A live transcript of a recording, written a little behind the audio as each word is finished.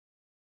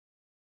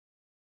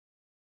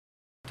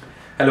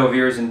Hello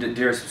viewers and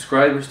dear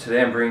subscribers,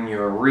 today I'm bringing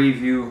you a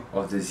review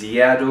of the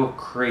Zeadio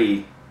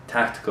CREE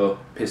tactical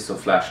pistol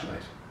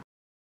flashlight.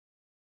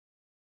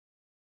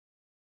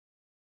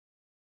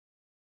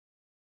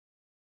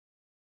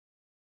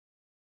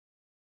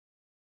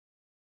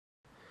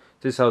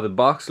 This is how the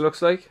box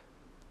looks like.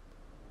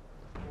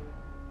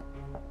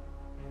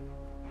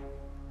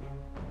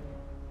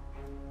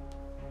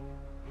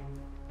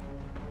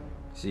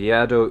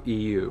 Zeadio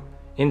EU.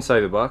 Inside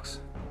the box,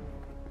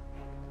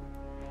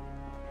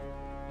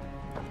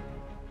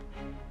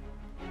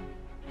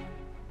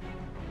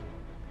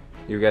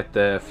 you get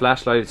the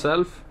flashlight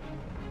itself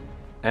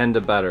and the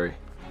battery.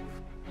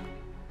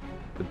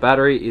 The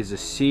battery is a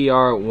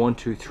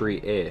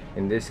CR123A.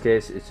 In this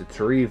case, it's a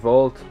 3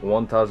 volt,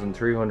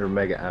 1300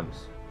 mega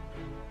amps.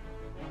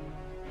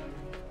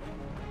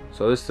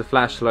 So this is the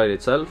flashlight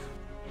itself.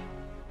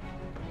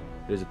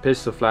 It is a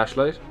pistol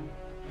flashlight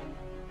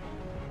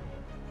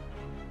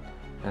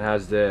and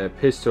has the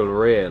pistol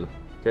rail.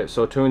 Okay,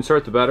 so to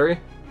insert the battery,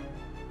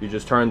 you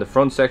just turn the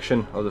front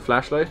section of the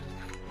flashlight,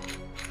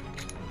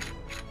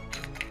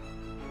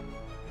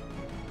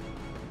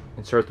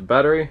 insert the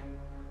battery,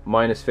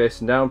 minus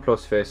facing down,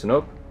 plus facing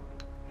up,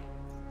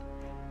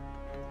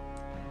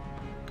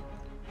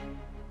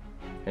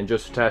 and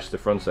just attach the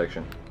front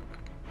section.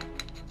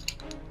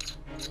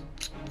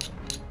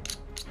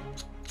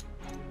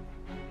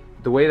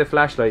 The way the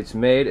flashlight's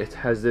made, it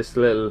has this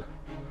little,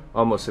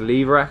 almost a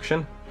lever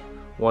action,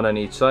 one on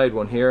each side,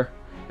 one here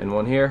and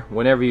one here.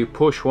 Whenever you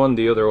push one,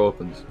 the other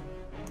opens.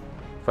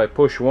 If I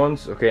push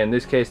once, okay, in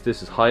this case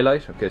this is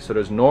highlight. Okay, so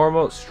there's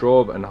normal,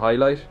 strobe and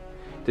highlight.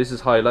 This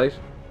is highlight,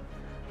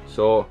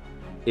 so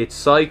it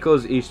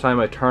cycles each time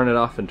I turn it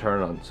off and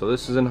turn it on. So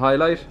this is in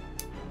highlight,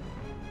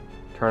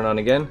 turn on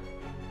again,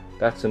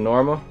 that's in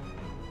normal,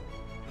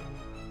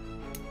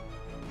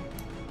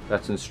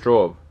 that's in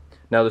strobe.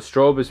 Now the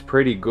strobe is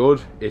pretty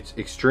good, it's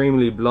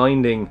extremely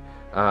blinding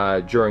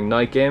during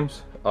night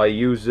games. I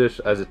use it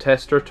as a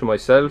tester to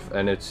myself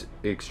and it's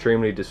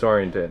extremely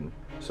disorientating.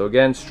 So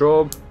again,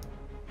 strobe,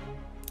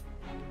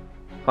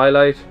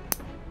 highlight,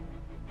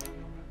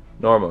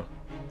 normal,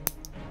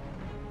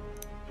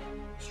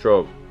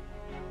 strobe.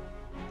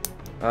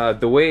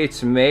 The way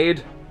it's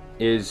made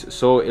is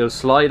so it'll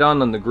slide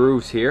on the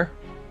grooves here,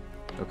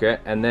 okay,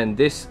 and then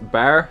this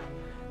bar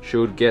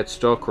should get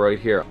stuck right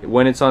here.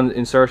 When it's on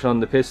inserted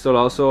on the pistol,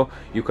 also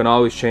you can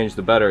always change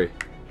the battery.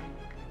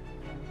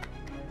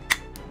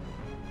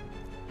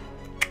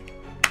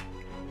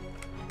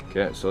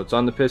 Okay, so it's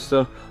on the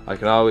pistol, I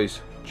can always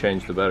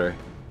change the battery.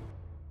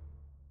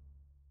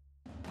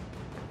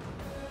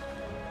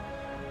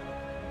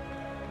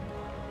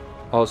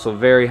 Also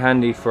very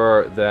handy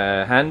for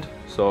the hand,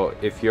 so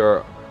if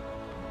you're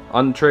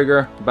on the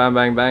trigger, bang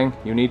bang bang,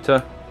 you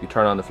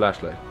turn on the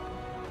flashlight.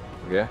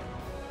 Okay.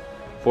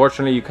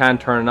 Fortunately you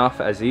can't turn it off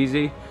as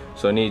easy,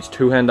 so it needs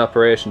two-hand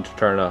operation to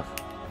turn it off.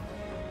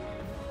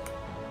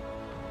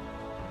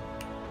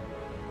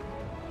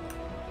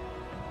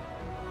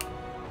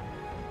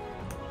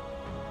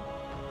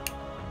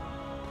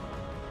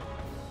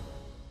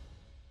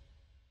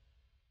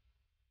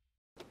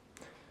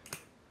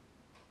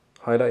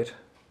 Highlight,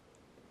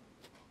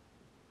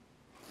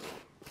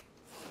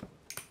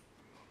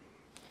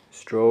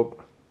 strobe,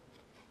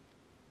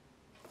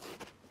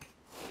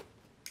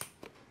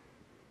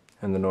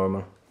 and the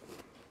normal.